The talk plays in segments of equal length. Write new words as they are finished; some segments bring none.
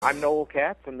I'm Noel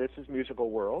Katz, and this is Musical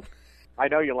World. I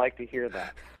know you like to hear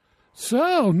that.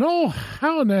 So, Noel,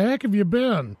 how in the heck have you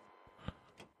been?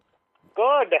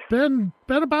 Good. Been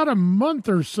about a month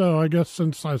or so, I guess,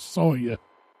 since I saw you.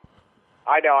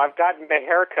 I know. I've gotten a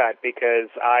haircut because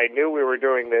I knew we were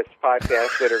doing this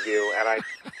podcast interview, and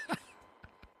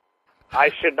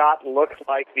I should not look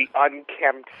like the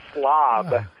unkempt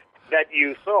slob that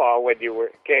you saw when you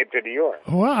came to New York.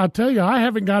 Well, I'll tell you, I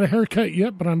haven't got a haircut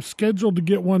yet, but I'm scheduled to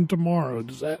get one tomorrow.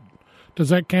 Does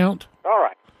that count? All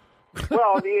right.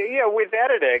 Well, with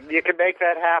editing, you can make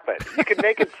that happen. You can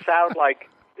make it sound like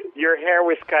your hair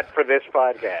was cut for this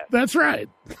podcast. That's right.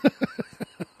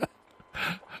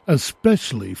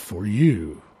 Especially for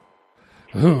you.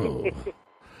 Oh.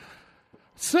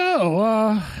 So,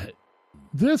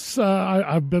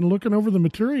 I've been looking over the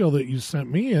material that you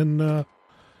sent me, and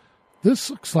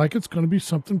this looks like it's going to be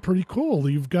something pretty cool.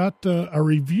 You've got a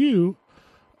review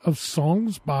of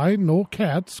songs by Noel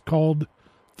Katz called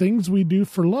Things We Do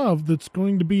for Love that's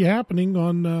going to be happening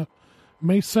on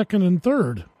May 2nd and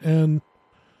 3rd. And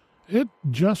it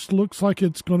just looks like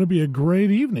it's going to be a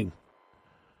great evening.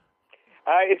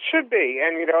 It should be.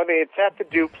 And, it's at the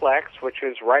Duplex, which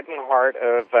is right in the heart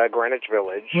of Greenwich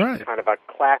Village. Right. Kind of a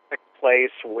classic place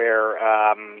where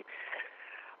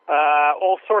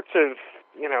all sorts of,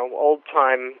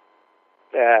 old-time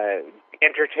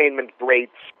entertainment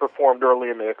greats performed early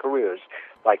in their careers,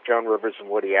 like Joan Rivers and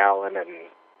Woody Allen and,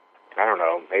 I don't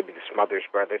know, maybe the Smothers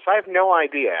Brothers. I have no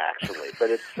idea, actually, but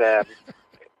it's the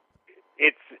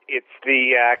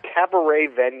cabaret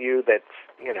venue that's,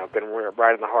 been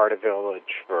right in the heart of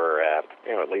Village for,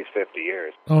 at least 50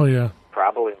 years. Oh, yeah.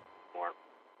 Probably more.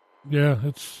 Yeah,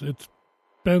 it's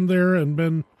been there and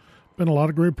been a lot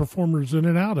of great performers in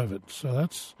and out of it. So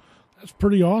that's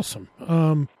pretty awesome.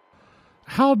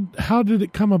 How did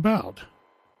it come about?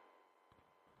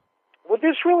 Well,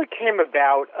 this really came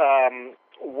about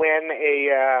when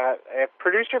a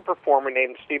producer-performer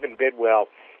named Stephen Bidwell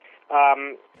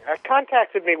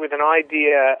contacted me with an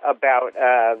idea about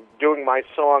doing my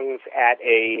songs at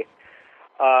a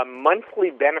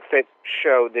monthly benefit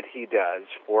show that he does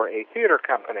for a theater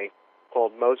company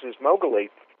called Moses Mowgli.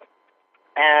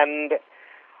 And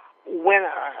when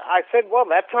I said, well,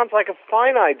 that sounds like a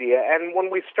fine idea, and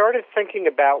when we started thinking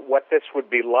about what this would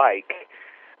be like,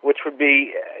 which would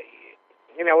be,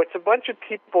 it's a bunch of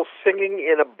people singing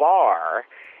in a bar,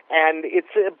 and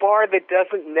it's a bar that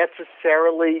doesn't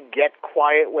necessarily get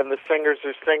quiet when the singers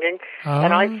are singing.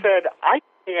 And I said, I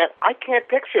can't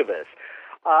picture this.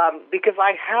 Because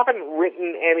I haven't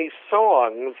written any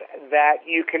songs that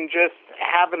you can just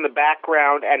have in the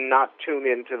background and not tune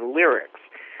into the lyrics.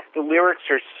 The lyrics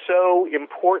are so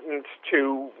important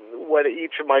to what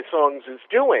each of my songs is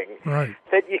doing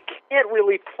that you can't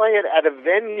really play it at a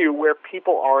venue where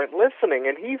people aren't listening.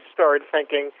 And he started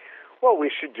thinking, well,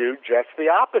 we should do just the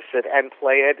opposite and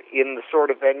play it in the sort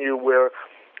of venue where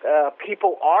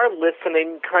people are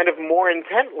listening kind of more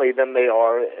intently than they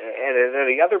are at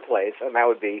any other place, and that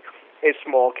would be a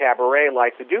small cabaret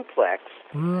like the Duplex.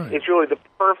 Right. It's really the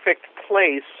perfect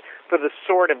place for the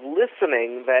sort of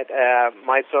listening that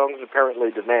my songs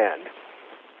apparently demand.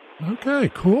 Okay,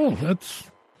 cool.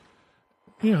 That's,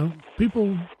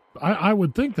 people, I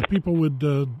would think that people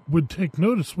would take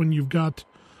notice when you've got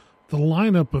the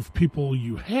lineup of people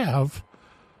you have.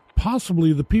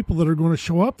 Possibly the people that are going to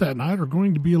show up that night are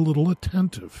going to be a little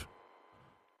attentive.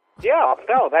 Yeah,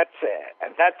 no, that's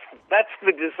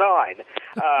the design.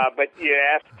 But you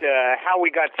asked how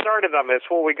we got started on this.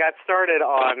 Well, we got started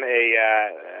on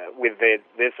with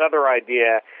this other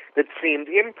idea that seemed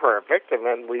imperfect, and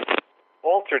then we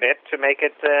altered it to make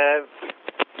it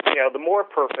the more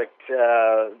perfect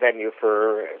venue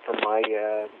for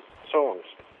my songs.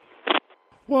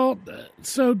 Well,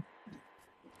 so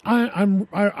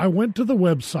I went to the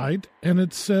website, and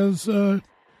it says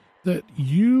that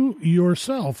you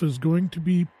yourself is going to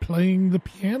be playing the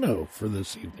piano for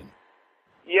this evening.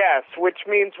 Yes, which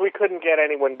means we couldn't get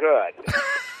anyone good.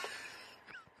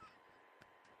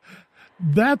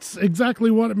 That's exactly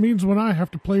what it means when I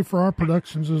have to play for our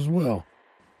productions as well.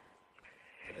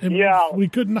 We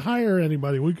couldn't hire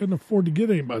anybody. We couldn't afford to get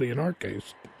anybody in our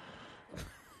case.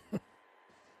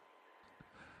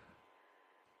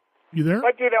 You there?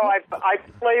 But I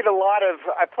played a lot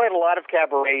of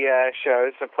cabaret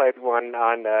shows. I played one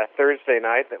on Thursday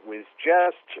night that was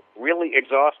just really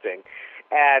exhausting,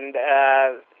 and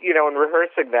in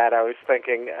rehearsing that, I was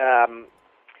thinking,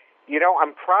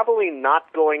 I'm probably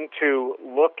not going to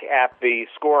look at the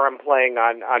score I'm playing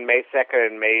on May 2nd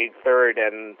and May 3rd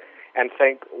and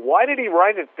think, why did he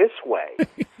write it this way?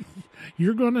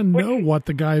 You're going to know what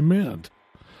the guy meant.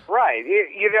 Right.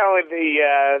 You know,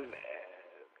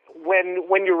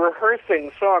 when you're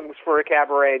rehearsing songs for a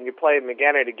cabaret and you play them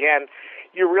again and again,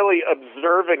 you're really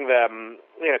observing them,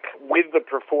 you know, with the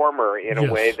performer in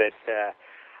a way that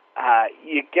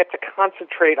you get to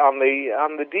concentrate on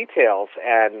the details.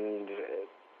 And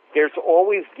there's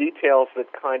always details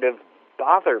that kind of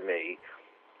bother me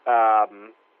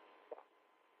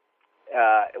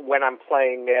when I'm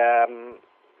playing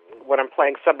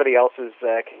somebody else's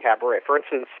cabaret. For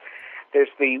instance, there's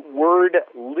the word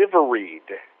liveried.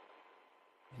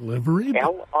 Liveried?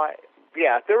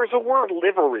 Yeah, there was a word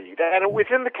liveried, and it was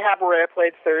in the cabaret I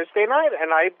played Thursday night,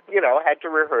 and I, you know, had to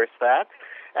rehearse that,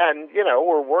 and, you know,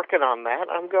 we're working on that.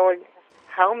 I'm going,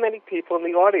 how many people in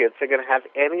the audience are going to have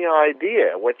any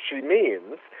idea what she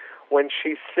means when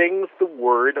she sings the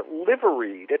word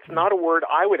liveried? It's not a word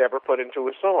I would ever put into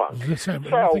a song. Does this have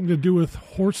anything to do with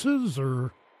horses,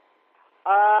 or?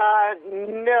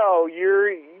 No,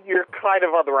 you're kind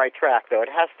of on the right track, though. It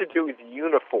has to do with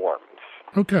uniforms.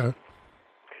 Okay.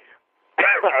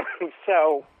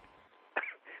 So,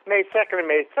 May 2nd and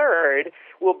May 3rd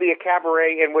will be a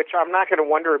cabaret in which I'm not going to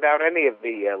wonder about any of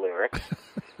the lyrics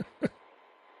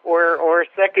or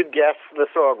second guess the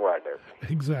songwriter.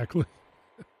 Exactly.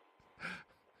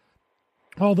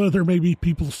 Although there may be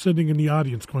people sitting in the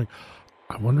audience going,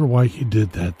 I wonder why he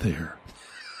did that there.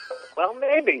 Well,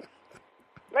 maybe.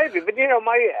 But, you know,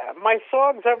 my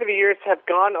songs over the years have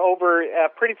gone over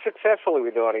pretty successfully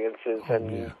with audiences,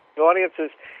 and the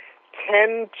audiences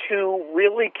tend to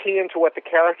really key into what the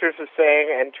characters are saying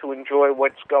and to enjoy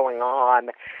what's going on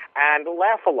and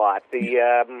laugh a lot.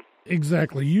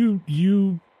 Exactly.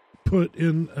 You put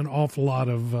in an awful lot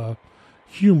of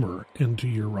humor into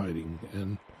your writing,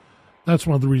 and that's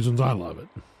one of the reasons I love it.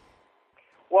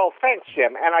 Well, thanks,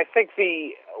 Jim. And I think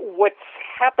what's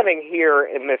happening here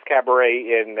in this cabaret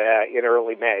in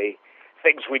early May,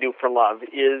 Things We Do for Love,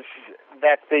 is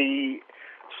that the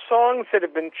songs that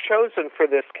have been chosen for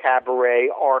this cabaret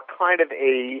are kind of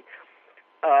a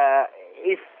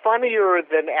funnier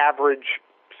than average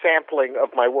sampling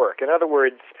of my work. In other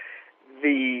words,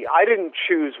 I didn't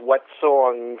choose what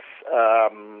songs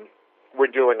we're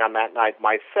doing on that night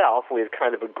myself. We had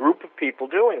kind of a group of people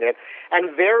doing it,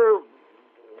 and their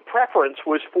preference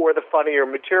was for the funnier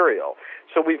material.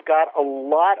 So we've got a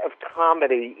lot of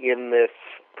comedy in this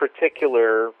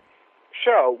particular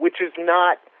show, which is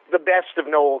not the best of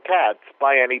NOEL KATZ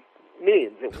by any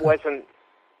means. It wasn't,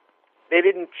 they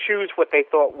didn't choose what they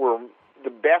thought were the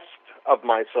best of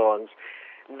my songs.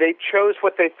 They chose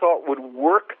what they thought would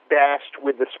work best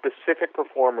with the specific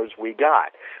performers we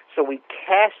got. So we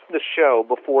cast the show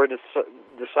before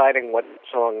deciding what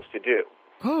songs to do.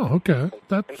 Oh, okay.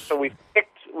 And so we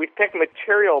picked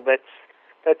material that's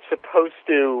supposed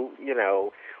to, you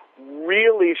know,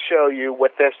 really show you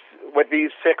what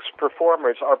these 6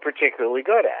 performers are particularly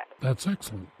good at. That's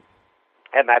excellent.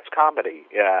 And that's comedy,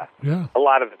 yeah. A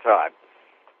lot of the time.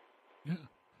 Yeah.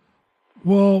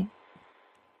 Well,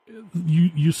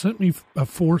 you sent me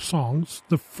 4 songs.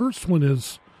 The first one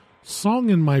is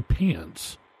Song in My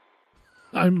Pants.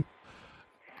 I'm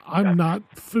not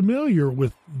familiar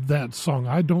with that song.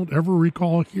 I don't ever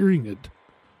recall hearing it.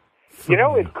 You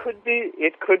know, it could be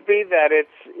that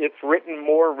it's written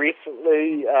more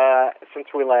recently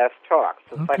since we last talked.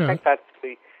 Since okay. I think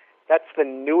that's the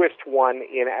newest one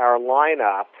in our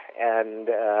lineup, and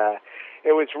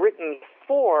it was written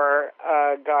for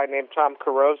a guy named Tom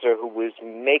Carosa, who was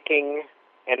making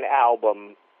an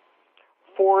album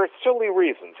for silly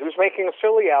reasons. He was making a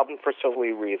silly album for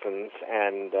silly reasons,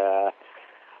 and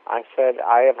I said,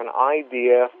 I have an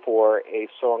idea for a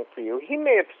song for you. He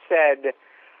may have said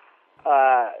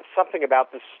something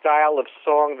about the style of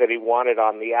song that he wanted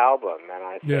on the album, and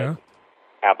I said,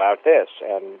 how about this?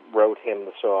 And wrote him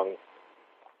the song,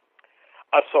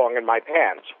 A Song in My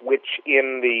Pants, which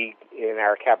in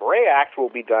our cabaret act will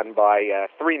be done by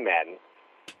 3 men.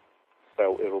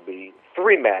 So it'll be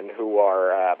 3 men who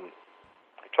are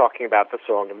talking about the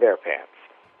song in their pants.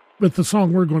 But the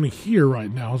song we're going to hear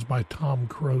right now is by Tom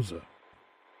Carosa.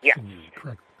 Yeah.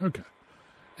 Correct. Okay.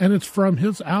 And it's from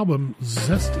his album,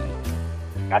 Zesty.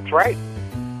 That's right.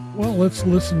 Well, let's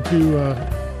listen to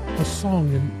a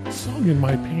song in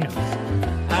my pants.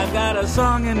 I've got a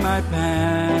song in my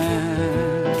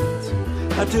pants,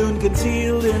 a tune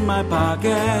concealed in my pocket,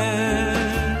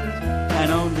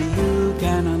 and only you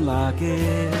can unlock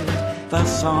it, the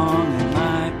song in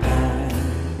my pants.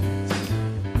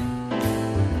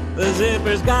 The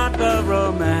zipper's got the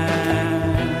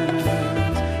romance,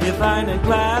 you find in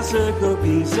classical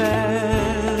pieces,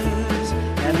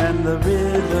 and then the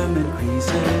rhythm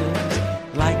increases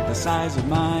like the size of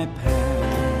my pants.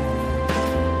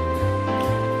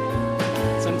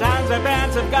 and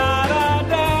pants have got a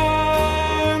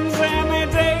dance, and they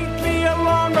take me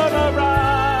along for the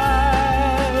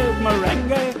ride.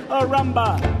 Merengue or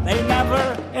rumba, they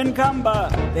never encumber.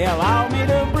 They allow me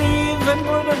to breathe and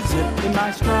put a zip in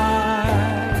my stride.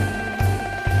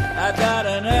 I've got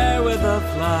an air with a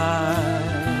fly,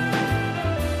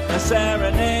 a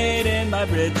serenade in my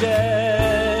bridges.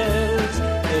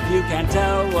 If you can't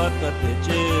tell what the pitch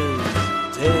is,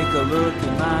 take a look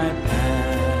in my pants.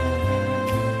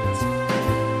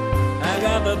 I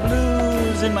got the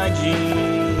blues in my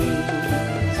jeans,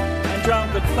 and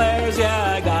trumpet flares,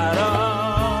 yeah, I got 'em.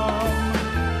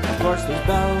 Of course there's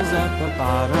bells at the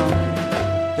bottom,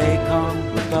 they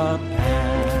come with the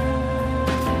pants.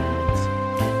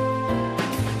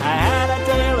 I had a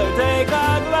tailor take a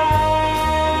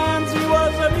glance, he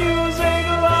was a music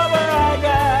lover, I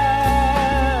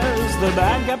guess. The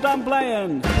band kept on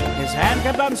playing, his hand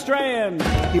kept on straying,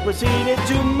 he proceeded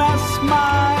to mess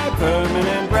my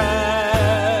permanent press.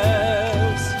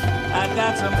 I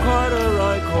got some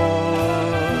corduroy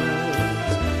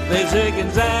chords, they zig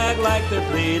and zag like they're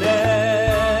pleated.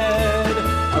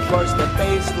 Of course the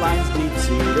bass line's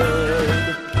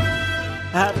deep-seated.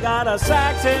 I've got a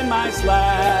sax in my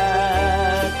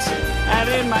slacks, and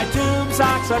in my tube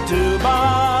socks a tuba.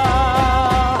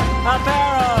 A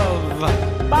pair of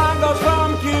bongos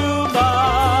from Cuba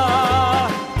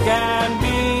can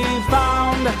be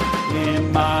found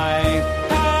in my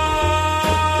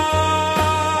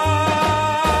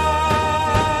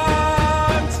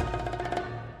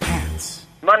pants.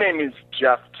 My name is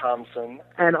Jeff Thompson.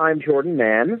 And I'm Jordan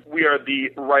Mann. We are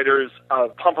the writers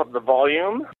of Pump Up the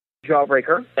Volume,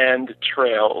 Jawbreaker. and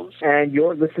Trails. And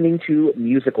you're listening to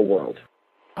Musical World.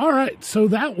 All right, so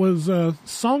that was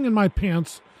Song in My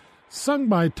Pants, sung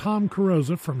by Tom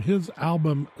Carosa from his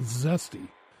album Zesty.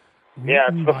 Yeah,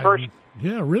 it's the first.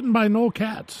 Yeah, written by NOEL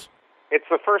KATZ. It's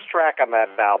the first track on that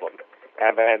album.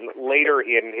 And then later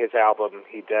in his album,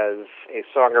 he does a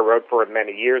song I wrote for him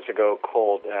many years ago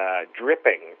called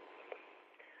Dripping,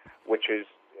 which is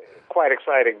quite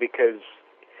exciting because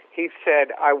he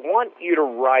said, I want you to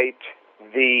write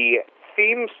the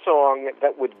theme song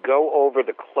that would go over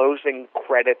the closing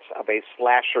credits of a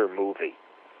slasher movie.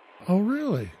 Oh,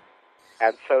 really?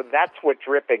 And so that's what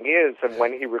Dripping is. And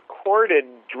when he recorded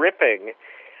Dripping,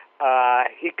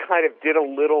 he kind of did a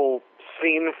little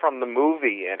scene from the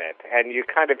movie in it. And you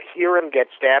kind of hear him get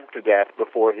stabbed to death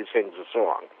before he sings a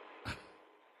song.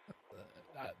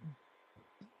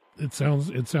 It sounds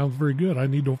very good. I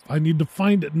need to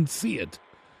find it and see it.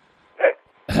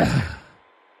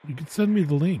 You can send me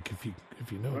the link if you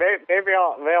know it. Maybe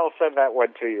I'll send that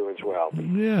one to you as well.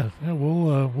 Yeah,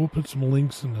 we'll put some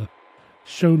links in the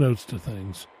show notes to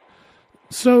things.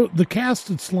 So the cast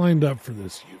that's lined up for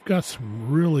this, you've got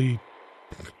some really,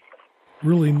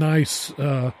 really nice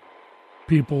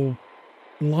people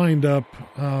lined up.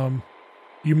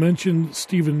 You mentioned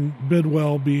Stephen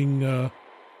Bidwell being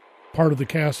part of the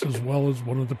cast as well as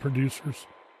one of the producers.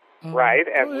 Right.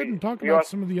 Go ahead and talk about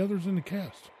some of the others in the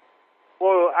cast.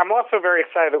 Well, I'm also very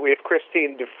excited that we have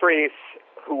Christine DeFries,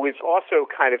 who is also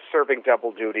kind of serving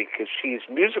double duty because she's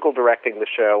musical directing the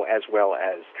show as well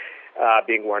as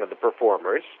being one of the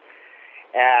performers.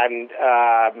 And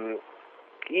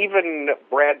even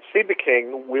Brad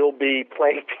Siebeking will be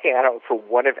playing piano for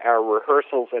one of our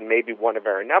rehearsals and maybe one of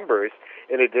our numbers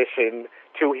in addition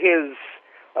to his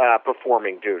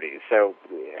performing duties. So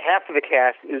half of the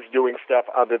cast is doing stuff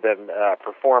other than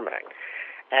performing.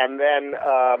 And then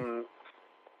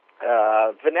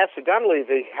Vanessa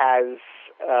Dunleavy has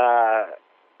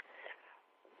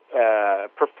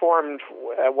performed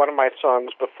one of my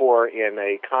songs before in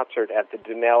a concert at the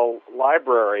Donnell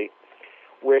Library,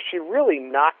 where she really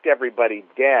knocked everybody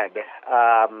dead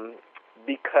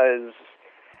because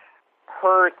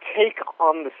her take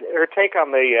on the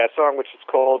song, which is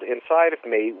called "Inside of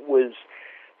Me," was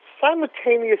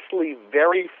simultaneously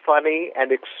very funny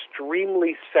and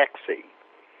extremely sexy.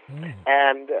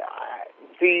 And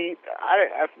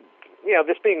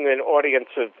this being an audience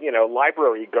of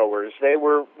library goers, they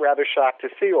were rather shocked to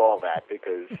see all that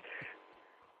because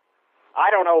I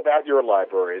don't know about your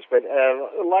libraries, but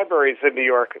libraries in New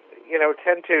York,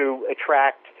 tend to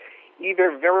attract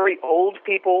either very old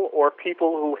people or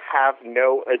people who have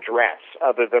no address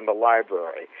other than the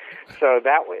library. So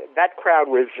that crowd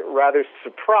was rather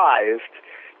surprised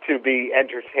to be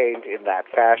entertained in that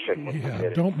fashion. Yeah,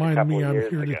 don't mind me. I'm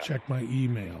here to check my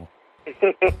email.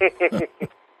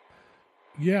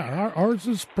 Yeah, ours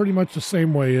is pretty much the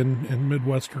same way in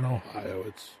Midwestern Ohio.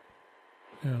 It's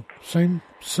same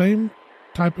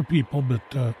type of people, but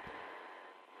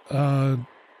So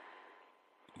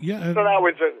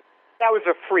that that was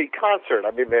a free concert.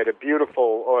 I mean, they had a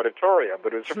beautiful auditorium,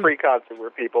 but it was a free concert where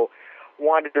people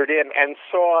wandered in and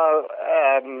saw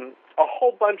a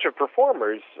whole bunch of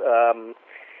performers.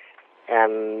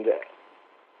 And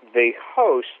the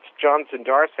host, John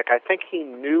Zindarczyk, I think he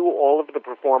knew all of the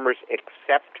performers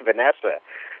except Vanessa.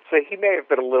 So he may have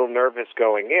been a little nervous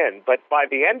going in, but by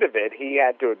the end of it, he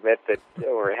had to admit that,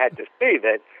 or had to see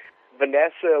that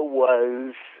Vanessa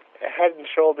was head and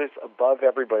shoulders above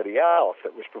everybody else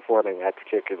that was performing that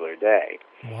particular day.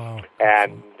 Wow.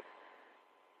 And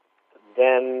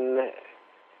then,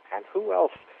 and who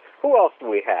else? Who else do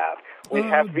we have? We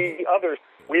have the other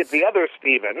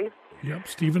Stephen. Yep,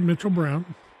 Stephen Mitchell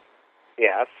Brown.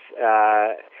 Yes,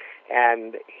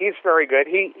 and he's very good.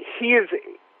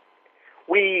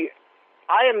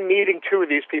 I am meeting two of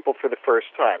these people for the first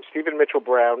time. Stephen Mitchell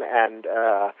Brown and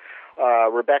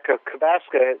Rebecca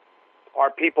Kabaska are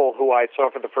people who I saw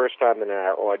for the first time in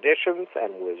our auditions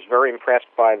and was very impressed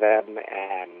by them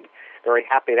and very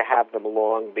happy to have them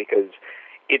along because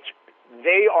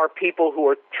they are people who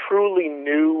are truly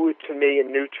new to me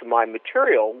and new to my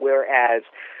material, whereas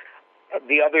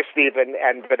the other Stephen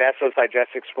and Vanessa, as I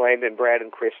just explained, and Brad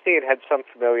and Christine had some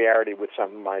familiarity with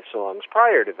some of my songs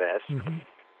prior to this. Mm-hmm.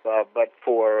 But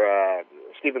for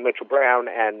Stephen Mitchell Brown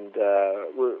and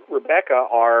Rebecca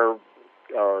are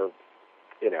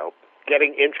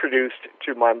getting introduced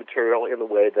to my material in the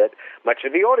way that much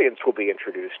of the audience will be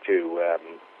introduced to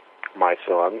my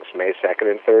songs May 2nd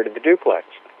and 3rd in the Duplex.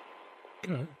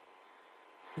 Okay.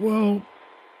 Well,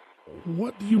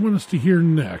 what do you want us to hear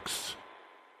next?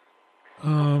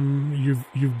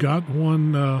 You've got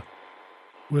one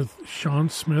with Sean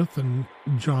Smith and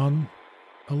John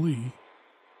Ali.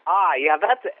 Yeah,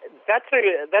 that's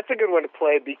a good one to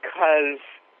play because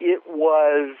it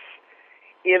was,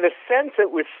 in a sense,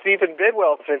 it was Stephen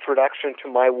Bidwell's introduction to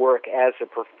my work as a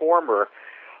performer.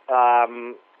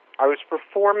 I was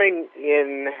performing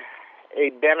in a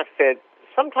benefit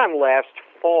sometime last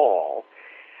fall,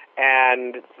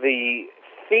 and the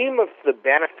theme of the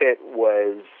benefit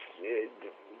was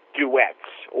duets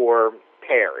or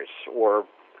pairs or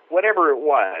whatever it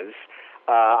was.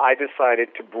 I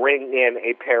decided to bring in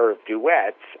a pair of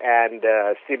duets, and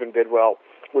Stephen Bidwell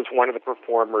was one of the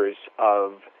performers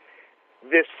of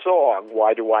this song,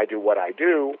 Why Do I Do What I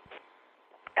Do,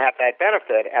 at that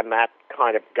benefit, and that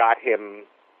kind of got him,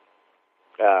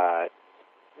 kind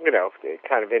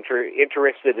of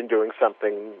interested in doing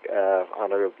something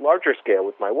on a larger scale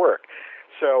with my work.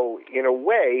 So, in a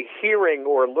way, hearing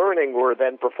or learning or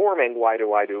then performing Why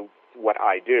Do I Do What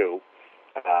I Do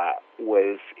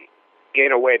was,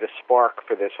 in a way, the spark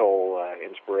for this whole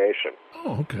inspiration.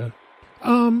 Oh, okay.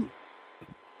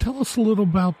 Tell us a little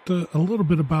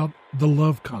bit about the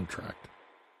Love Contract.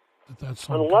 That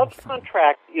song. The Love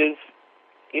Contract is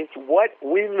what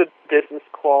we in the business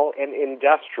call an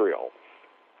industrial.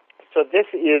 So this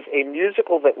is a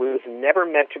musical that was never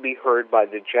meant to be heard by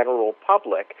the general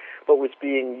public, but was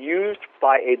being used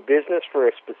by a business for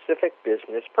a specific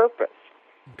business purpose.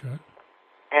 Okay.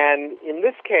 And in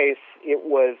this case, it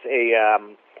was a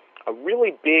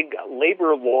really big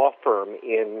labor law firm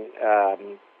in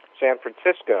San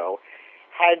Francisco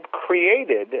had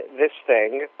created this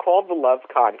thing called the Love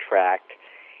Contract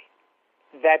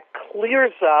that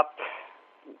clears up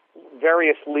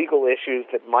various legal issues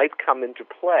that might come into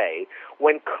play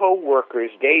when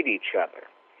co-workers date each other.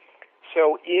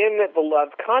 So in the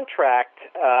Love Contract,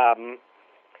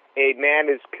 a man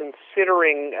is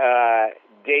considering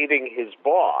dating his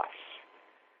boss,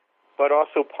 but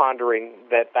also pondering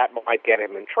that might get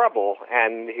him in trouble,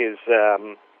 and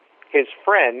his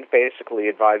friend basically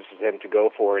advises him to go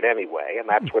for it anyway, and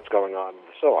that's what's going on in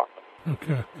the song.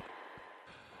 Okay.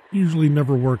 Usually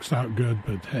never works out good,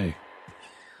 but hey.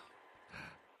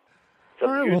 It's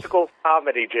a musical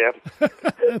comedy, Jim.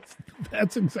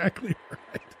 That's exactly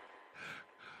right.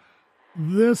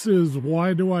 This is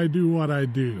Why Do I Do What I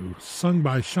Do, sung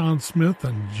by Sean Smith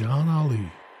and John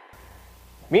Ali.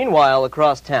 Meanwhile,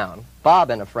 across town, Bob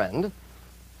and a friend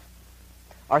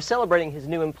are celebrating his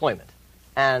new employment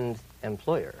and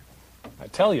employer. I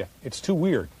tell you, it's too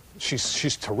weird.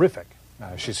 She's terrific.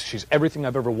 She's everything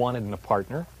I've ever wanted in a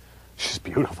partner. She's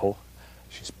beautiful.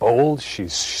 She's bold.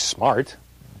 She's smart.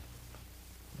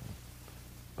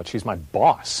 But she's my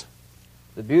boss.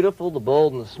 The beautiful, the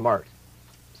bold, and the smart.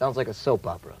 Sounds like a soap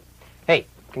opera. Hey,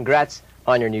 congrats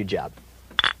on your new job.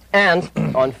 And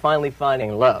on finally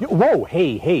finding love. Whoa,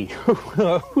 hey.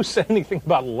 Who said anything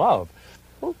about love?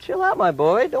 Well, chill out, my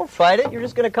boy. Don't fight it. You're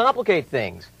just going to complicate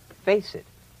things. Face it.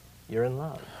 You're in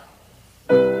love.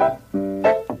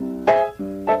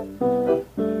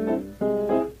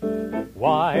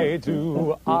 Why why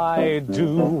do I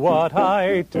do what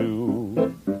I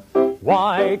do?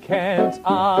 Why can't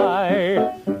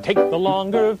I take the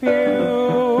longer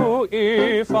view?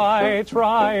 If I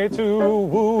try to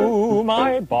woo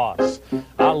my boss,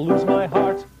 I'll lose my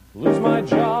heart, lose my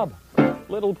job.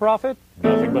 Little profit,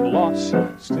 nothing but loss.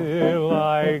 Still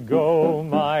I go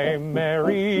my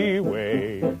merry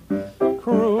way,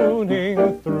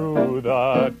 crooning through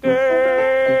the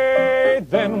day.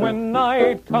 Then when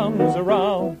night comes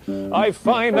around, I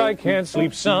find I can't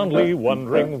sleep soundly,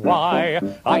 wondering why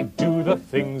I do the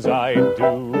things I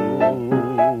do.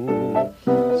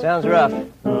 Sounds rough.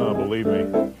 Oh, believe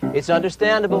me. It's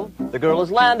understandable. The girl is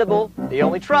landable. The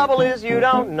only trouble is you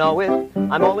don't know it.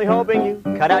 I'm only hoping you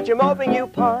cut out your moping, you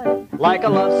pine like a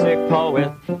lovesick poet.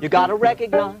 You gotta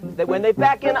recognize that when they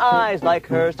beckon, eyes like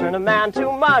hers turn a man to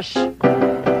mush.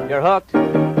 You're hooked,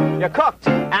 you're cooked,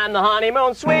 and the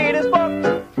honeymoon suite is booked.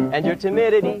 And your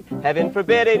timidity, heaven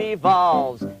forbid it,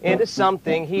 evolves into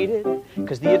something heated.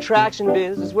 'Cause the attraction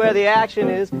biz is where the action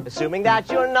is, assuming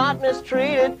that you're not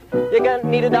mistreated. You're gonna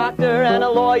need a doctor and a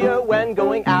lawyer when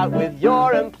going out with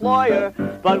your employer.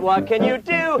 But what can you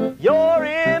do? You're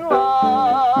in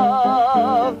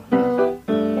love.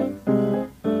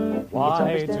 Why do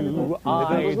I do what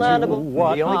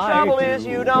The only I trouble do? is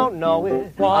you don't know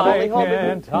it. Why I'm only hoping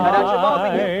can't cut out your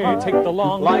moping, you I pine take the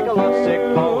long like a lovesick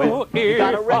poet. You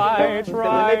gotta If recognize that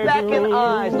when they beckon, to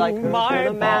eyes like hers my turn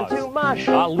a man boss, to mush.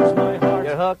 I'll lose my heart,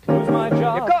 You're hooked, lose my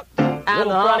job. you're cooked, and the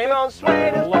Little honeymoon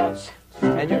suite is booked.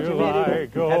 And your Still I timidity,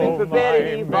 go heaven forbid it,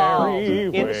 my evolves merry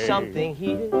into way, something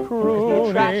heated. 'Cause the crooning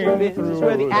attraction biz is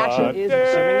where the through action the is,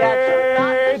 assuming that you're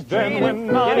not day. mistreated. Then when You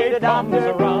need a night comes doctor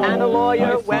around, and a lawyer I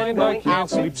when find I going can't out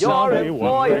sleep with your soundly,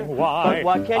 employer. wondering why But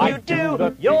what can I you do do?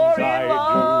 the You're things I in do.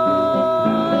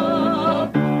 love.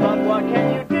 But what can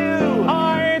you do?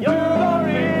 I do the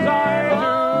things I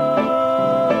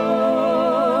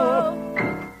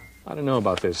do. I don't know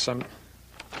about this. I'm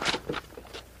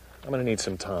going to need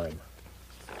some time.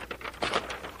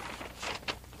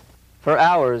 For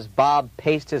hours, Bob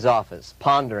paced his office,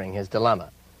 pondering his dilemma.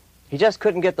 He just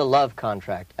couldn't get the love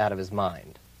contract out of his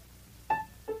mind.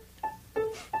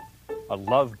 A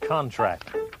love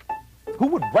contract. Who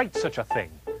would write such a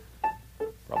thing?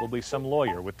 Probably some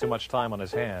lawyer with too much time on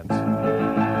his hands.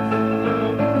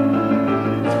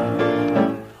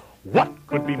 What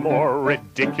could be more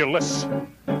ridiculous?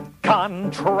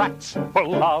 Contracts for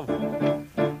love.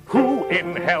 Who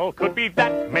in hell could be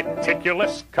that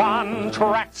meticulous?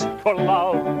 Contracts for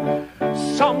love.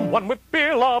 Someone with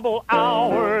billable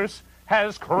hours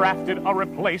has crafted a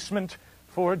replacement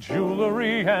for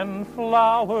jewelry and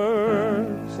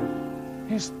flowers.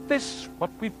 Is this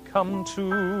what we've come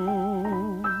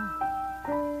to?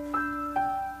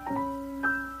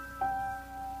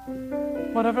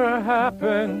 Whatever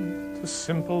happened to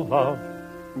simple love?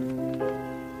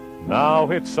 Now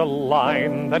it's a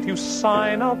line that you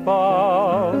sign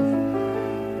above.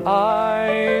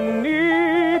 I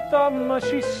need the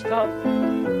mushy stuff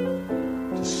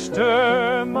to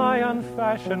stir my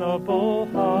unfashionable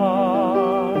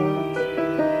heart.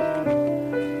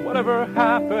 Whatever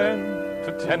happened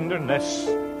to tenderness?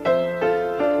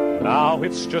 Now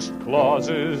it's just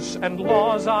clauses and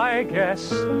laws, I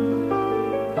guess.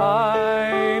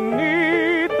 I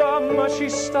need the mushy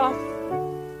stuff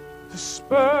to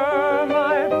spur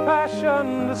my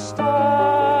passion to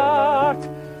start.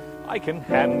 I can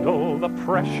handle the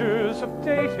pressures of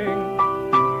dating.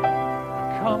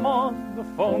 Come on, the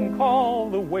phone call,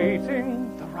 the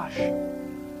waiting, the rush.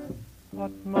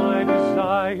 But my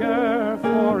desire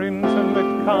for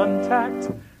intimate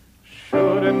contact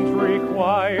shouldn't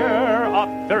require a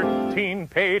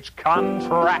 13-page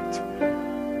contract.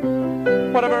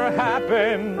 Whatever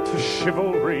happened to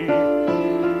chivalry,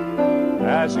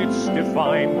 as it's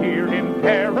defined here in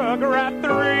paragraph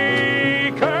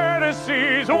 3?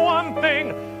 Courtesy's one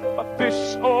thing, but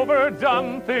this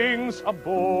overdone thing's a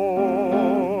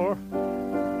bore.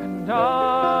 And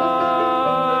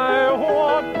I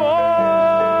want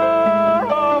more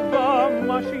of the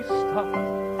mushy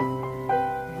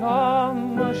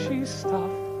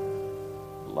stuff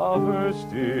lovers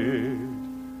did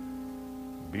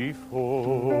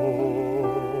before.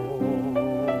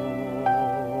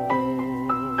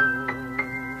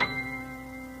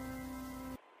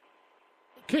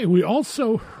 Okay, we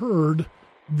also heard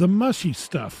The Mushy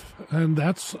Stuff, and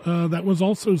that was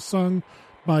also sung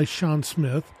by Sean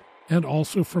Smith and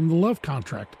also from The Love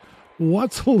Contract.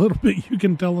 What's a little bit you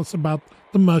can tell us about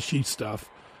The Mushy Stuff?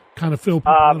 Kind of fill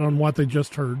people in on what they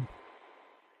just heard.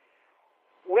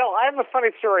 Well, I have a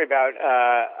funny story about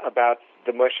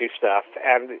The Mushy Stuff,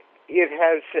 and it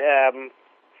has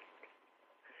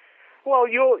Well,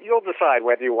 you'll decide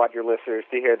whether you want your listeners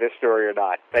to hear this story or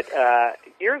not. But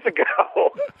years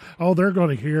ago, Oh, they're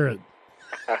going to hear it.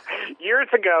 years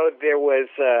ago, there was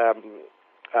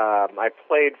I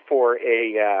played for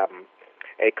a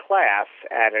class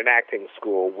at an acting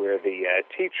school where the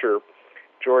teacher,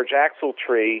 George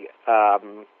Axeltree,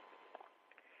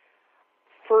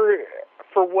 for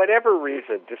whatever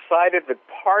reason, decided that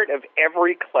part of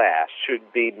every class should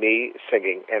be me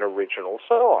singing an original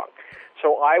song.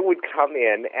 So I would come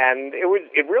in, and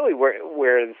it really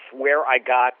was where I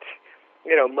got,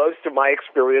 most of my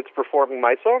experience performing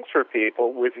my songs for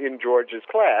people was in George's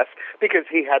class, because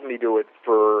he had me do it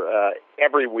for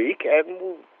every week,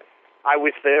 and I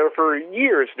was there for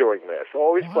years doing this,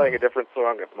 always playing a different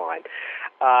song of mine.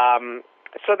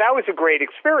 So that was a great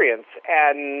experience,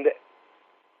 and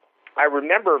I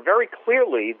remember very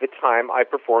clearly the time I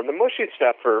performed the mushy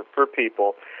stuff for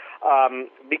people,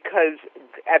 because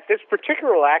at this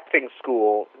particular acting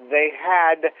school, they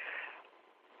had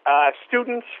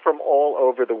students from all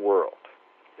over the world.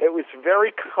 It was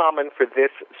very common for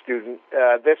this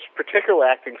particular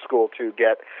acting school to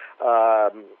get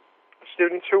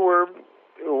students who were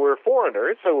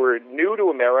foreigners, who were new to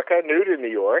America, new to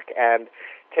New York, and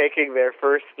taking their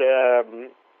first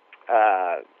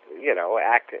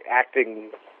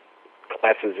acting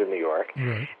classes in New York.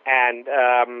 Mm-hmm. And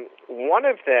one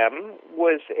of them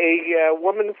was a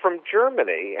woman from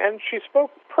Germany, and she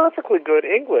spoke perfectly good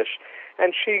English.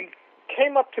 And she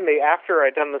came up to me after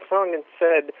I'd done the song and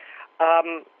said,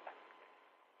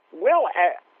 well,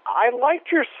 I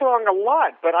liked your song a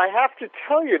lot, but I have to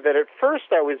tell you that at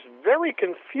first I was very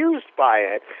confused by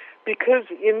it, because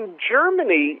in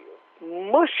Germany,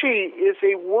 mushy is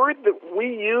a word that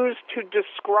we use to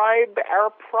describe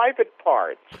our private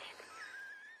parts.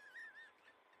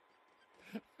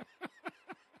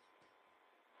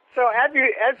 So as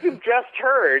you've just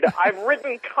heard, I've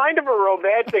written kind of a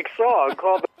romantic song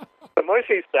called The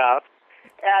Mushy Stuff,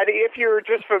 and if you're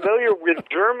just familiar with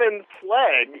German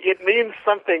slang, it means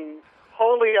something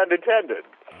wholly unintended.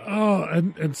 Oh,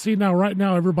 and see now, right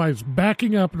now, everybody's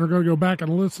backing up, and they're going to go back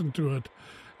and listen to it.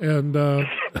 And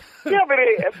yeah, but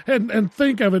and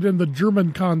think of it in the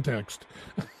German context,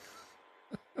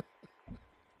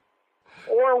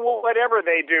 or whatever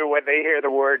they do when they hear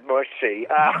the word mushy.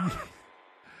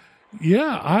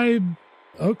 Yeah,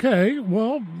 okay.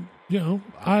 Well,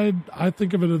 I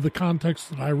think of it in the context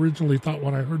that I originally thought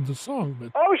when I heard the song.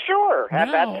 But oh, sure,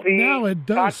 that's the it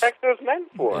does, context it was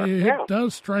meant for. It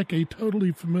does strike a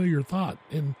totally familiar thought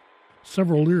in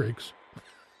several lyrics.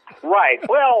 Right.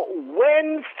 Well,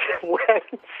 when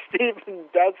Stephen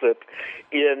does it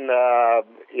in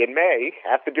May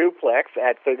at the Duplex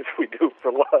at Things We Do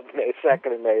for Love, May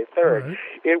 2nd and May 3rd, right,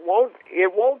 it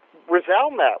won't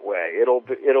resound that way. It'll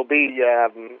be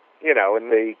in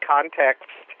the context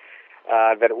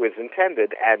that it was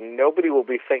intended, and nobody will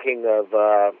be thinking of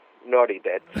naughty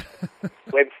bits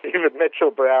when Stephen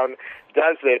Mitchell Brown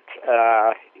does it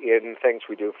in Things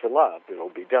We Do for Love. It'll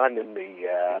be done in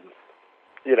the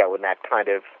in that kind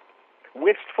of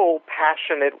wistful,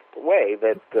 passionate way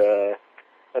that the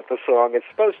song is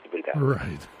supposed to be done.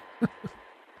 Right.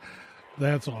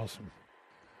 That's awesome.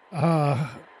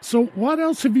 So what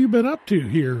else have you been up to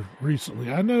here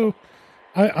recently? I know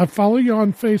I follow you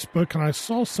on Facebook, and I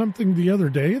saw something the other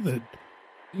day that,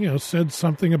 said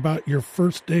something about your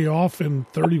first day off in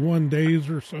 31 days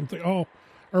or something. Oh,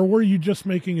 or were you just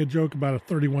making a joke about a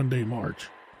 31-day march?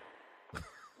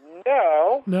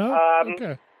 No.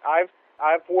 Okay.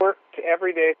 I've worked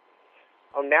every day.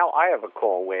 Oh, now I have a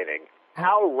call waiting.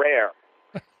 How rare.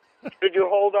 Could you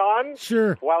hold on?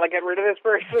 Sure. While I get rid of this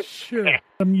person? Sure. I'm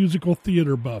a musical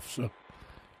theater buff, so.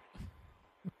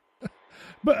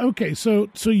 But okay, so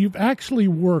you've actually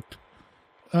worked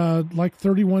like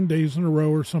 31 days in a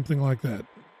row or something like that.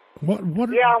 What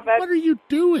are you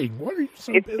doing? What are you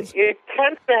so busy? It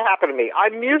tends to happen to me. I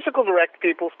musical direct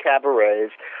people's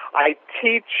cabarets. I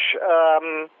teach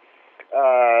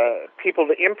people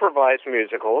to improvise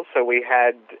musicals. So we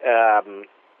had,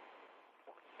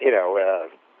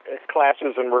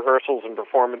 classes and rehearsals and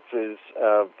performances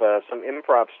of some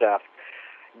improv stuff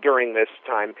during this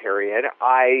time period.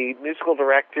 I musical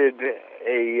directed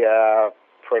a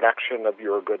production of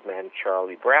You're a Good Man,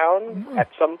 Charlie Brown at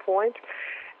some point.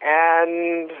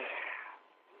 And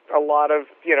a lot of,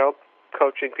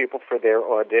 coaching people for their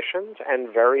auditions and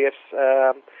various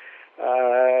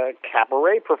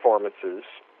cabaret performances.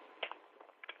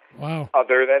 Wow.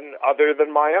 Other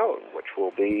than my own, which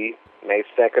will be May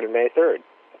 2nd and May 3rd.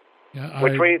 Yeah,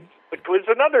 which was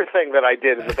another thing that I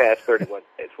did in the past 31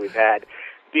 days. We've had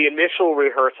the initial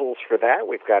rehearsals for that.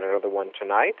 We've got another one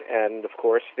tonight. And, of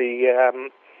course, the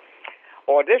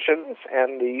auditions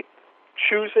and the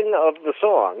choosing of the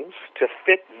songs to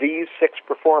fit these 6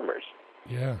 performers.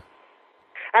 Yeah.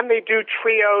 And they do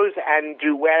trios and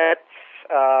duets.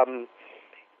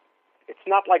 It's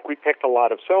not like we picked a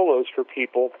lot of solos for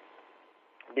people,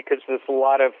 because there's a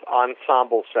lot of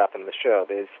ensemble stuff in the show.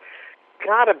 There's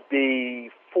got to be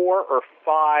 4 or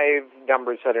 5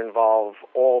 numbers that involve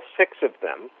all 6 of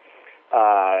them.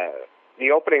 The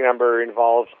opening number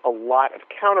involves a lot of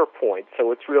counterpoint,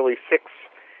 so it's really six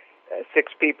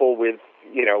people with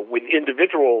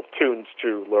individual tunes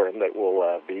to learn that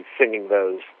will be singing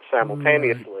those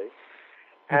simultaneously.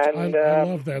 Right. And I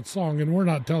love that song, and we're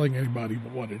not telling anybody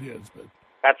what it is, but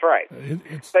that's right.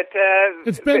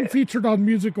 It's been featured on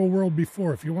Musical World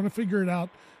before. If you want to figure it out,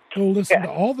 go listen to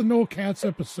all the Noel Katz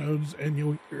episodes, and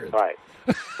you'll hear it. Right.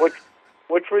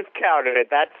 Which was counted at,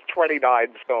 that's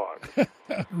 29 songs.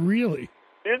 Really?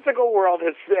 Musical World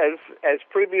has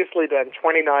previously done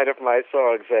 29 of my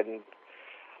songs, and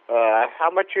how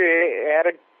much you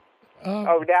added?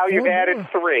 Now you've added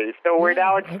 3, so we're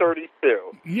now at 32.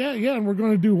 Yeah, and we're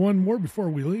going to do one more before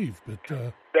we leave. But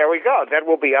there we go. Then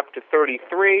we'll be up to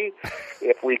 33.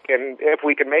 If we can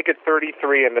make it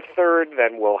 33 and a third,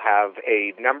 then we'll have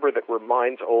a number that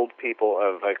reminds old people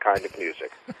of a kind of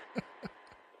music.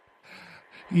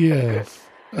 Yes.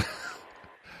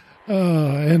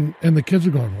 And the kids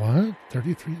are going, what?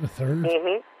 33 and a third?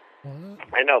 Mm-hmm. What?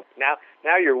 I know.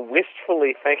 Now you're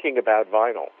wistfully thinking about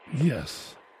vinyl.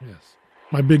 Yes.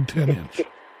 My big 10-inch.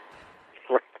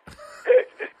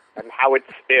 And how it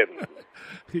spins.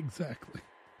 Exactly.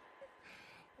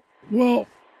 Well,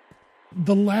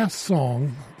 the last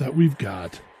song that we've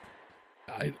got,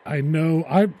 I know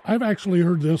I've actually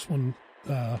heard this one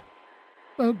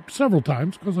several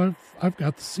times because I've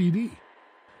got the CD.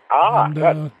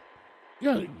 And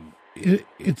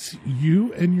it's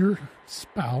you and your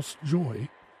spouse Joy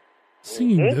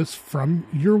singing this from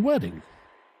your wedding.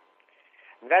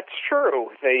 That's true.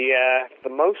 The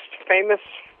most famous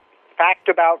fact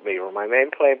about me, or my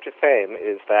main claim to fame,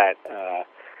 is that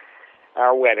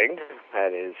our wedding,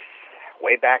 that is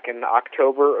way back in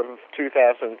October of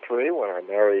 2003 when I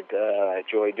married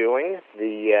Joy Doing,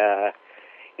 the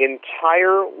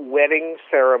entire wedding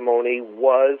ceremony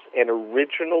was an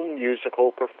original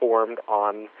musical performed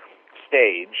on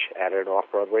stage at an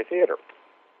off-Broadway theater.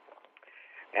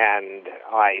 And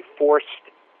I forced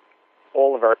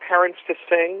all of our parents to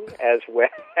sing, as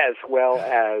well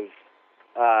as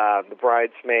the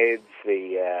bridesmaids,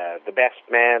 the best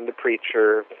man, the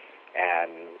preacher,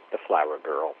 and the flower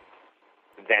girl,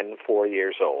 then 4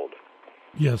 years old.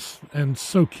 Yes, and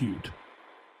so cute.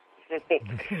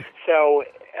 So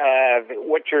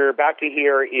what you're about to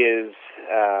hear is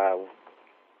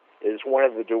one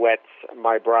of the duets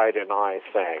my bride and I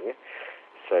sang.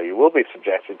 So you will be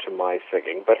subjected to my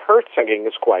singing, but her singing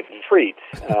is quite a treat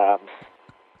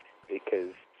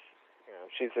because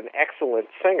she's an excellent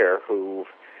singer who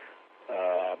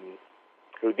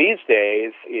these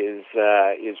days is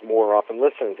more often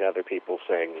listening to other people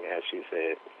sing, as she's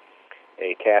a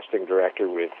casting director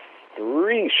with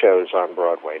 3 shows on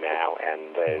Broadway now,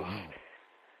 and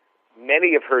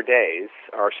many of her days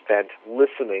are spent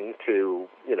listening to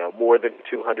more than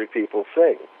 200 people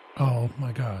sing. Oh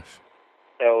my gosh!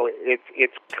 So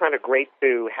it's kind of great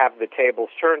to have the tables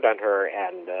turned on her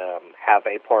and have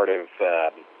a part of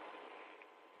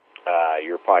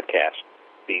your podcast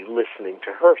be listening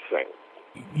to her sing.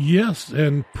 Yes,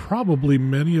 and probably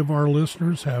many of our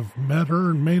listeners have met her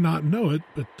and may not know it,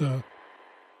 but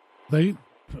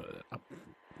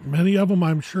many of them,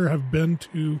 I'm sure, have been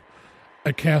to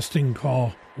a casting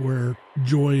call where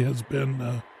Joy has been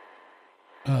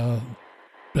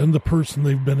the person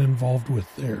they've been involved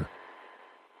with there.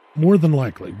 More than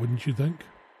likely, wouldn't you think?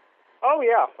 Oh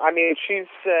yeah, I mean she's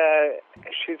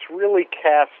really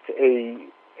cast a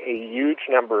huge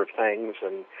number of things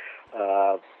and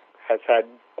has had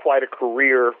quite a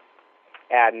career,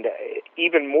 and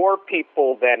even more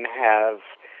people than have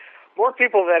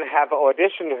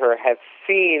auditioned her have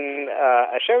seen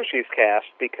a show she's cast,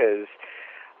 because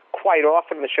quite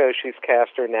often the shows she's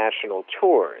cast are national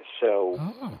tours. So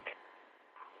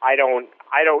I don't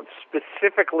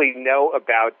specifically know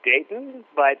about Dayton,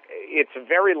 but it's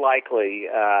very likely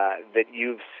that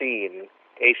you've seen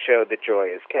a show that Joy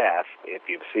has cast if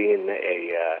you've seen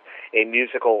a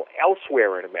musical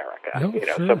elsewhere in America.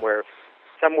 Sure.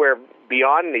 somewhere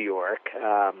beyond New York.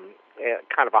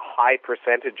 Kind of a high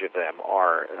percentage of them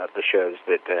are the shows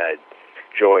that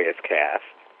Joy has cast.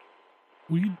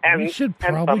 We should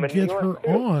probably get her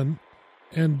on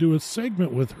and do a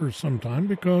segment with her sometime,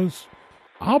 because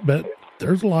I'll bet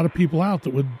there's a lot of people out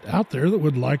there that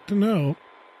would like to know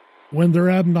when they're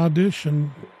at an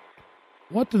audition,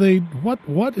 what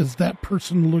is that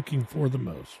person looking for the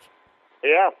most?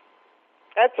 Yeah,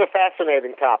 that's a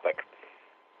fascinating topic.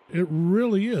 It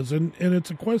really is, and it's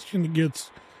a question that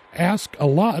gets asked a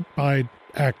lot by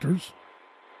actors,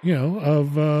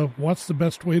 of what's the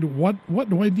best way to, what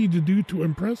do I need to do to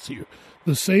impress you?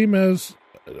 The same as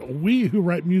we who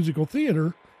write musical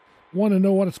theater want to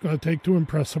know what it's going to take to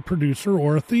impress a producer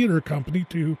or a theater company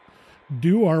to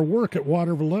do our work at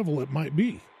whatever level it might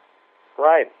be.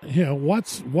 Right.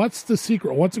 What's the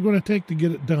secret? What's it going to take to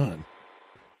get it done?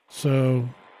 So,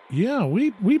 yeah,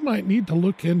 we might need to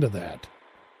look into that.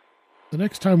 The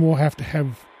next time we'll have to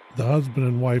have the husband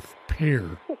and wife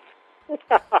pair.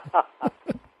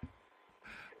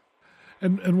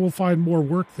 and we'll find more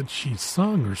work that she's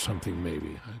sung or something,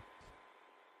 maybe.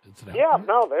 Yeah,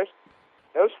 no,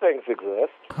 those things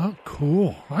exist. Oh,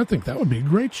 cool. I think that would be a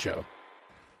great show.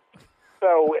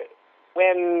 So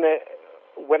when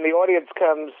the audience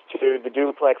comes to the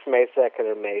Duplex May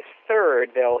 2nd and May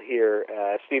 3rd, they'll hear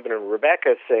Stephen and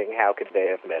Rebecca sing How Could They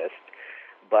Have Missed?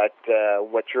 But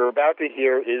what you're about to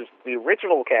hear is the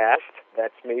original cast.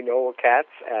 That's me, Noel Katz,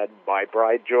 and my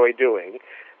bride, Joy Doing,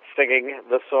 singing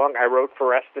the song I wrote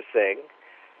for us to sing,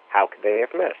 How Could They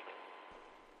Have Missed?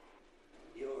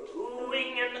 You're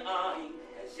oohing and eyeing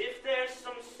as if there's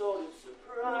some sort of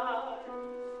surprise.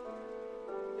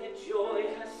 That Joy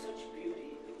has such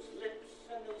beauty, those lips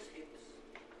and those hips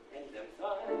and them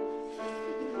thighs.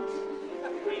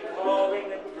 Recalling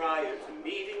that prior to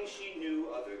meeting she knew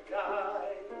other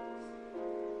guys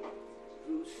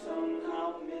who somehow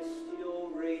missed your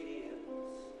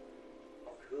radiance,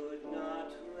 could not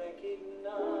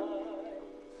recognize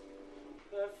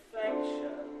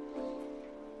perfection.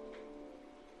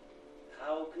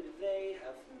 How could they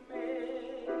have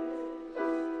missed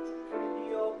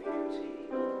your beauty?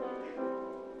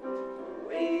 The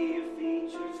way your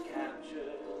features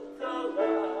capture the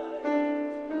light.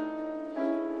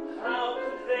 How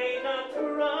could they not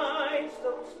prize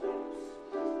those lips,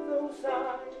 those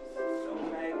eyes, so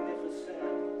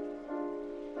magnificent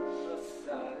a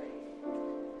sight?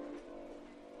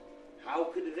 How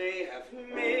could they have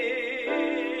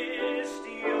missed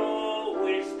your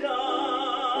wisdom?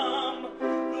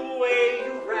 The way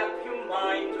you wrap your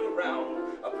mind around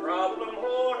a problem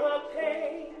or a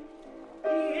pain.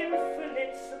 The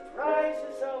infinite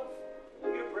surprises of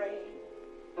your brain.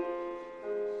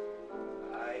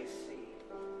 I see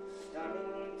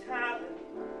stunning talent,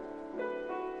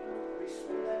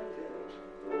 resplendent,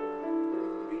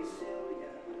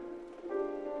 resilient.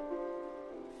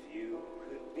 Few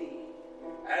could be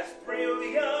as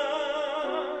brilliant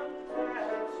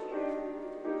as you.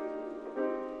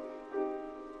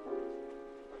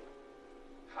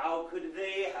 How could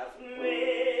they have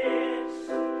missed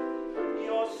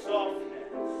your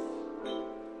softness?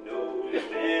 No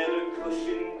better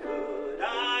cushion could I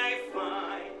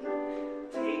find.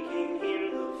 Taking in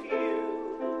the view,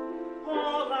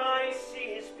 all I see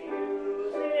is beautiful.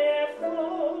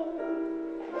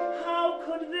 How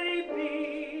could they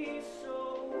be so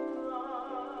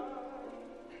blind?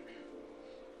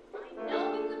 I know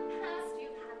in the past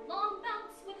you've had long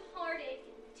bouts with heartache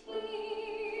and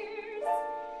tears,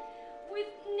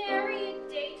 with nary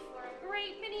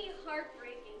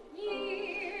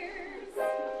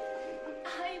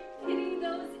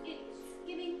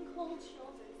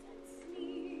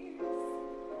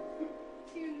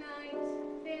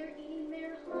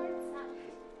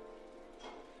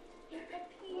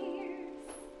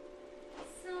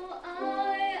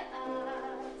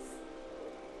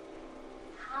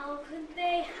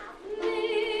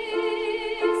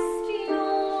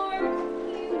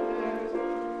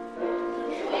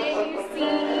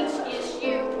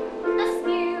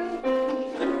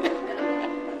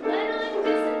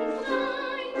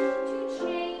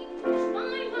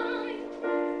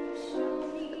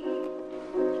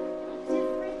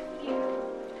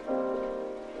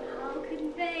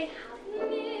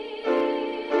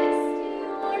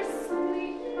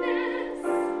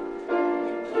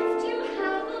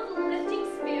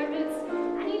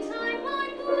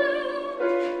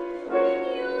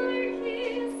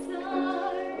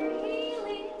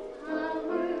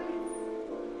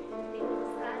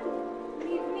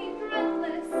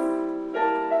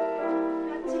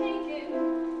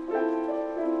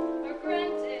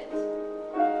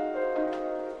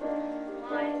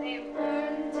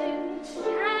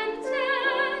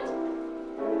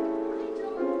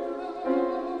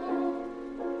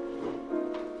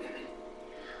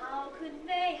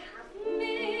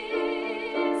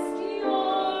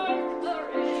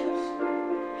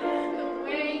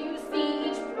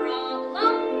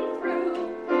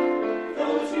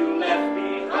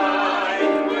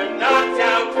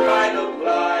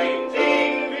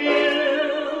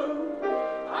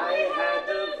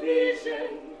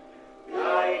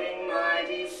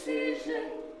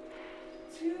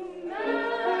to marry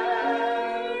you.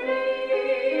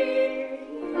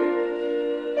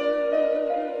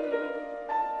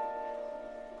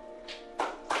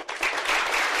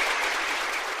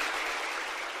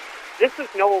 This is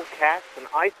Noel Katz, and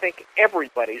I think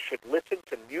everybody should listen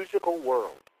to Musical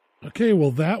World. Okay,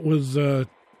 well, that was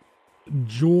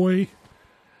Joy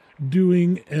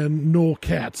doing and Noel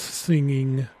Katz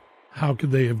singing How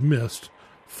Could They Have Missed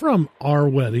from Our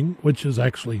Wedding, which is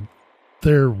actually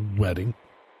their wedding.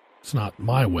 It's not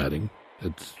my wedding.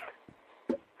 It's...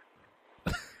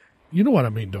 You know what I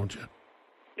mean, don't you?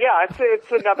 Yeah,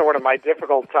 it's another one of my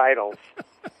difficult titles.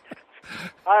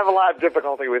 I have a lot of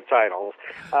difficulty with titles.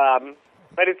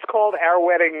 But it's called Our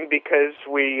Wedding because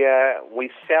we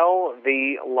sell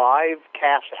the live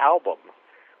cast album.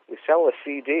 We sell a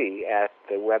CD at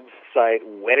the website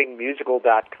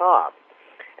weddingmusical.com.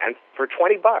 And for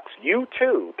 $20, you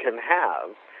too can have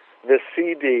the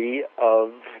CD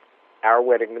of Our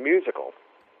Wedding the Musical.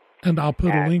 And I'll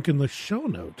put a link in the show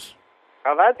notes.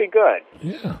 Oh, that'd be good.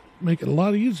 Yeah, make it a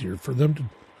lot easier for them to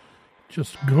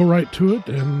just go right to it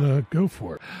and go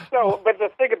for it. So, but the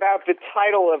thing about the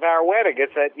title of Our Wedding is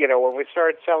that, you know, when we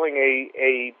started selling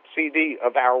a CD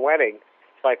of Our Wedding,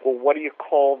 it's like, well, what do you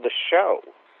call the show?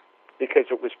 Because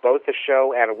it was both a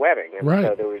show and a wedding. And right.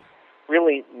 So there was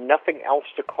really nothing else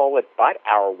to call it but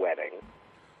Our Wedding.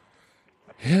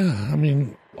 Yeah, I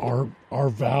mean, our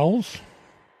vows,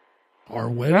 our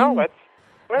wedding. Our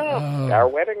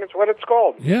Wedding is what it's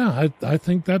called. Yeah, I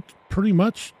think that pretty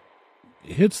much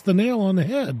hits the nail on the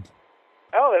head.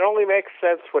 Oh, it only makes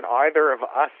sense when either of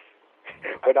us,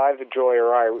 when either Joy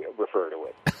or I refer to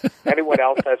it. Anyone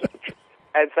else has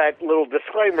that little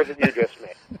disclaimer that you just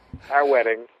made. Our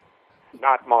wedding,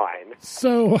 not mine.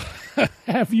 So,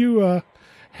 have you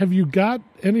got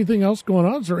anything else going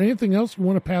on? Is there anything else you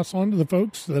want to pass on to the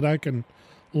folks that I can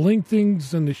link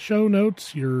things in the show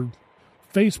notes, your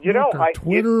Facebook or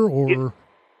Twitter or...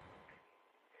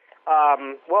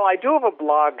 Well, I do have a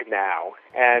blog now,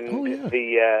 and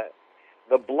the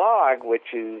blog,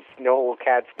 which is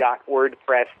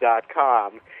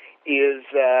noelkatz.wordpress.com, is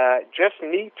just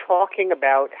me talking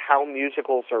about how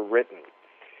musicals are written.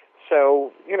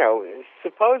 So, you know,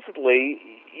 supposedly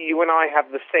you and I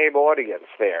have the same audience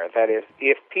there. That is,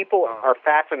 if people are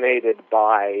fascinated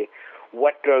by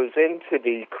what goes into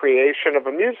the creation of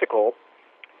a musical,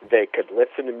 they could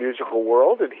listen to Musical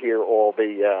World and hear all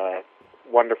the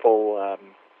wonderful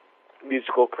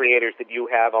musical creators that you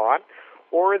have on,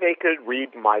 or they could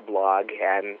read my blog,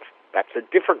 and that's a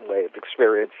different way of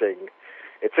experiencing.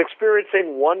 It's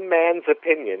experiencing one man's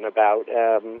opinion about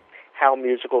how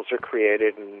musicals are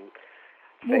created. And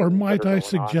or might I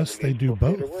suggest they do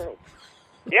both?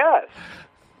 Yes.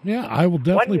 Yeah, I will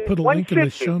definitely put a link in the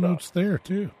show notes there,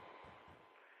 too.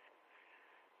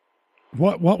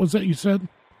 What was that you said?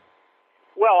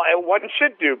 Well, one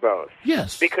should do both.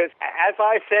 Yes. Because, as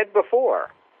I said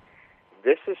before,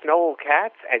 this is Noel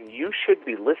Katz, and you should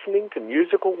be listening to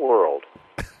Musical World.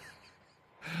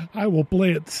 I will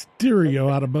play it stereo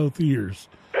out of both ears.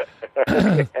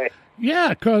 Yeah,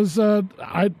 because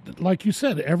like you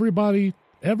said, everybody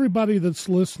that's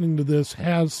listening to this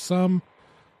has some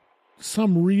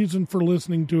reason for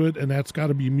listening to it, and that's got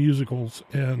to be musicals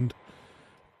and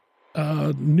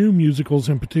new musicals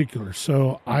in particular.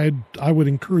 So I would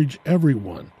encourage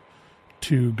everyone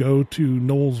to go to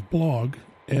Noel's blog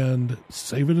and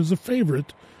save it as a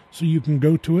favorite so you can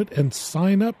go to it and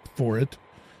sign up for it.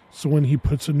 So when he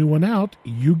puts a new one out,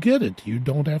 you get it. You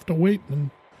don't have to wait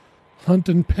and hunt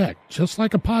and peck. Just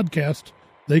like a podcast,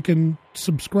 they can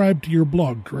subscribe to your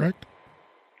blog, correct?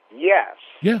 Yes.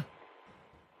 Yeah.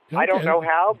 Okay. I don't know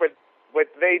how, but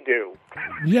they do.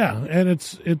 Yeah, and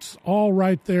it's all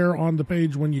right there on the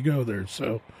page when you go there.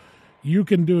 So you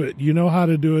can do it. You know how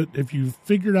to do it. If you've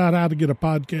figured out how to get a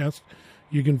podcast,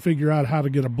 you can figure out how to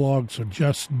get a blog. So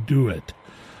just do it.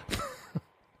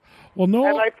 Well, no.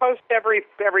 And I post every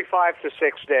 5 to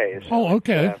 6 days. Oh,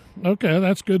 okay. Okay,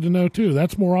 that's good to know, too.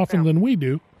 That's more often than we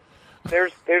do.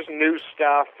 There's new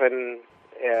stuff and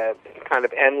kind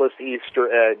of endless Easter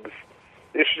eggs.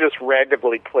 You should just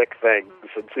randomly click things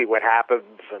and see what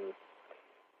happens, and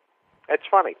it's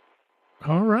funny.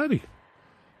 All righty.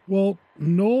 Well,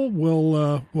 Noel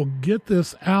will get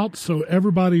this out so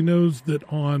everybody knows that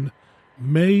on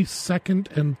May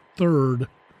 2nd and 3rd,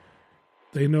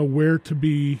 they know where to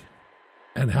be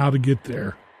and how to get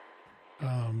there.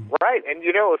 Right, and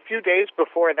a few days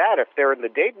before that, if they're in the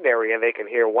Dayton area, they can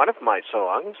hear one of my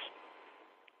songs.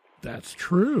 That's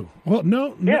true. Well,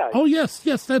 no. Yeah. Oh, yes,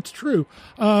 that's true.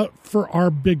 For our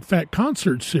Big Fat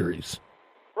Concert series.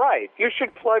 Right. You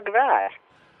should plug that.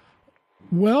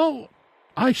 Well,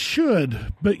 I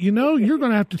should, but you're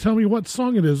going to have to tell me what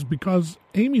song it is because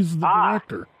Amy's the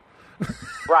director.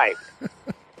 Right.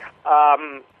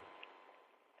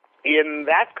 In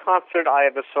that concert, I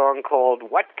have a song called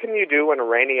 "What Can You Do on a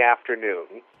Rainy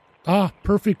Afternoon?"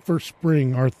 Perfect for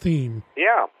spring, our theme.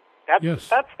 Yeah,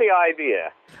 that's the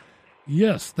idea.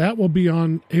 Yes, that will be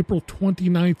on April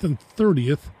 29th and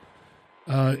 30th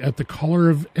at the Color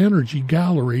of Energy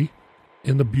Gallery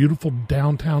in the beautiful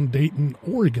downtown Dayton,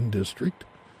 Oregon district.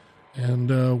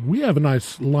 And we have a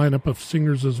nice lineup of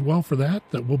singers as well for that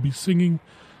will be singing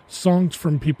songs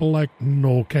from people like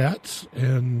NOEL KATZ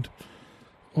and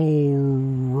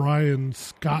Ryan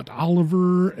Scott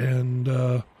Oliver and...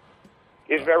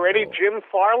 Is there any Jim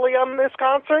Farley on this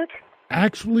concert?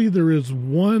 Actually, there is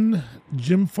one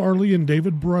Jim Farley and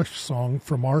David Brush song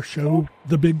from our show,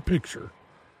 The Big Picture.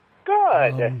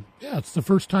 Good. Yeah, it's the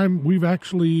first time we've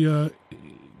actually,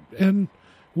 and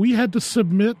we had to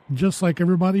submit just like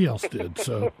everybody else did.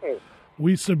 So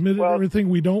we submitted everything.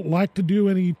 We don't like to do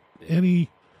any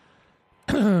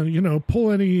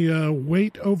pull any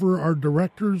weight over our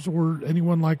directors or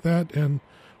anyone like that. And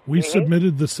we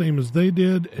submitted the same as they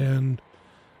did. And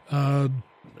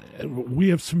we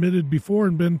have submitted before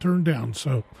and been turned down.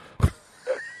 So.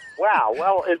 Wow.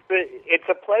 Well, it's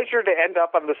a pleasure to end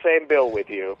up on the same bill with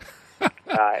you.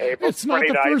 April it's not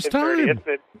the first time.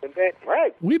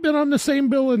 Right. We've been on the same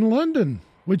bill in London,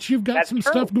 which you've got some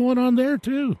stuff going on there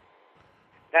too.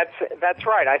 That's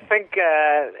right. I think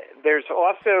there's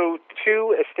also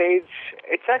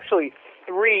it's actually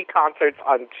 3 concerts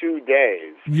on 2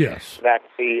 days. Yes. That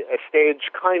the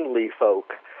Stage Kindly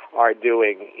folk are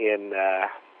doing in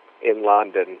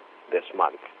London this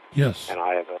month. Yes. And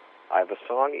I have a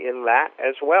song in that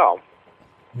as well.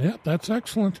 Yeah, that's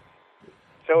excellent.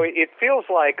 So it feels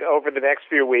like over the next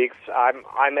few weeks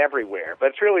I'm everywhere, but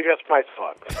it's really just my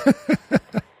songs.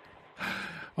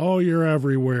 Oh, you're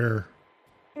everywhere.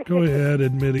 Go ahead,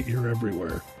 admit it, you're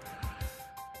everywhere.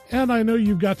 And I know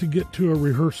you've got to get to a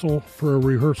rehearsal,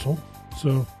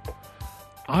 so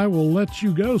I will let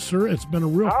you go, sir. It's been a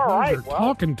real pleasure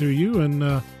talking to you,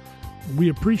 and we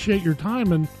appreciate your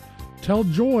time. And tell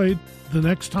Joy the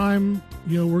next time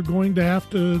we're going to have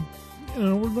to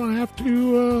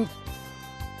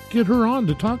get her on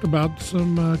to talk about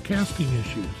some casting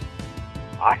issues.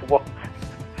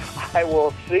 I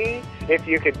will see if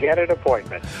you can get an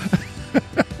appointment.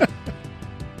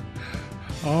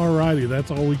 All righty, that's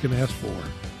all we can ask for.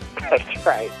 That's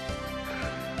right.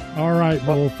 All right,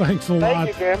 well, thanks a lot. Thank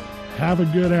you, Jim. Have a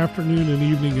good afternoon and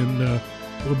evening, and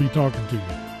we'll be talking to you.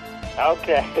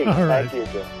 Okay. All right. Thank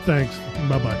you, Jim. Thanks.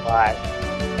 Bye-bye. Bye.